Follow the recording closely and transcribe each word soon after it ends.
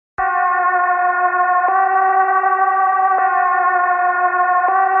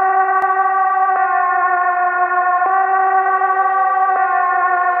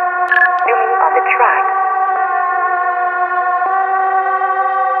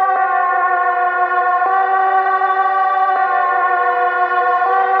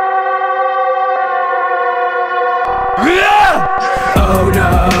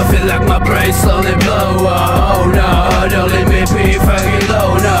slowly blow up. Oh no, don't let me be fucking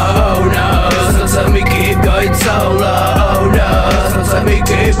low. No, oh no, sometimes we keep going solo. Oh no, sometimes we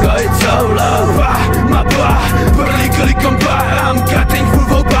keep going solo. My politically combat, I'm cutting through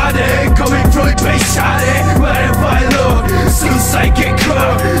the body, coming through it patiently. Wherever I look, suicide get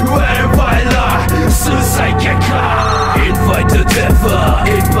crug. Wherever I look, suicide get crug. Invite the devil,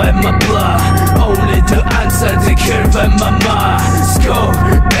 invite my blood. Only the unstopable kill by my mind. Scope,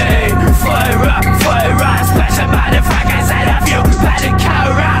 aim, fire up, special motherfuckers I love you, better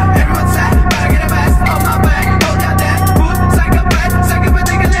cover up. Everyone said, better get a vest on my back. Hold down that foot, psychopath,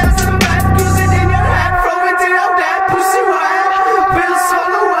 psychopathycally invert. Cruzing in your head, throwing it out that pussy wet. Feel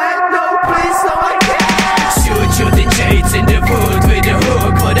swallow wet, no please, no I can't. Shoot the jades in the wood with the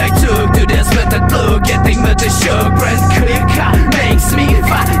hook. What I took to this method blue, getting murder shook. Brand clear cut makes me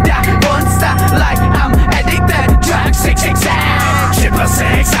find that monster like I'm addicted. Drug 666,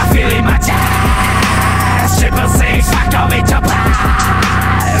 666, I feel in my chest. 666, fuck off with your blast.